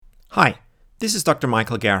Hi, this is Dr.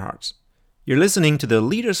 Michael Gerhardt. You're listening to the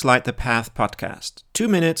Leaders Light the Path podcast, 2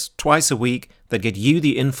 minutes, twice a week, that get you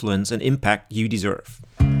the influence and impact you deserve.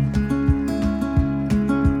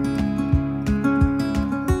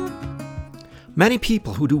 Many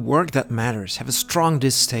people who do work that matters have a strong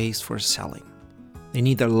distaste for selling. They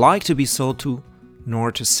neither like to be sold to,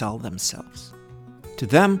 nor to sell themselves. To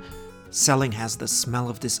them, selling has the smell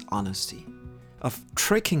of dishonesty, of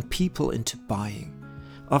tricking people into buying,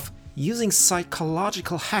 of using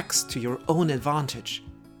psychological hacks to your own advantage,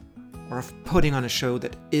 or of putting on a show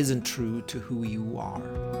that isn't true to who you are.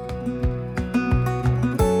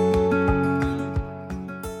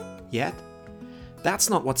 Yet, that's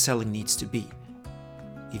not what selling needs to be.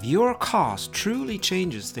 If your cause truly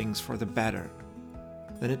changes things for the better,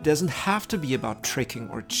 then it doesn't have to be about tricking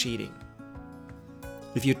or cheating.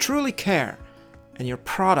 If you truly care and your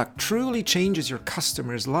product truly changes your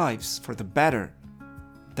customers' lives for the better,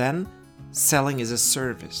 then selling is a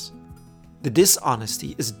service. The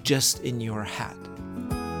dishonesty is just in your head.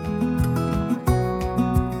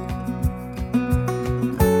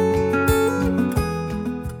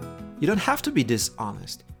 You don't have to be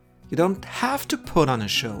dishonest. You don't have to put on a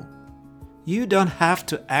show. You don't have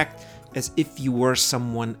to act as if you were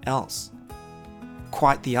someone else.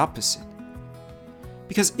 Quite the opposite.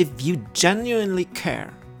 Because if you genuinely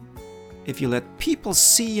care, if you let people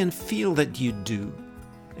see and feel that you do,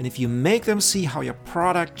 and if you make them see how your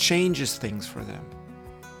product changes things for them,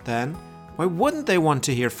 then why wouldn't they want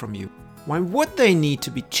to hear from you? Why would they need to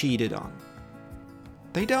be cheated on?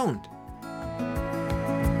 They don't.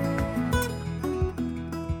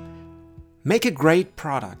 Make a great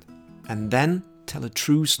product and then tell a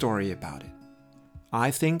true story about it. I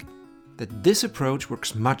think that this approach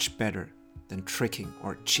works much better than tricking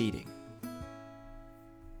or cheating.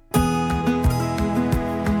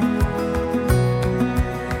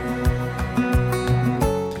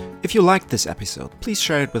 If you liked this episode, please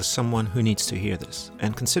share it with someone who needs to hear this,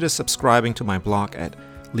 and consider subscribing to my blog at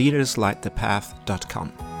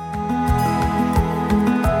leaderslightthepath.com.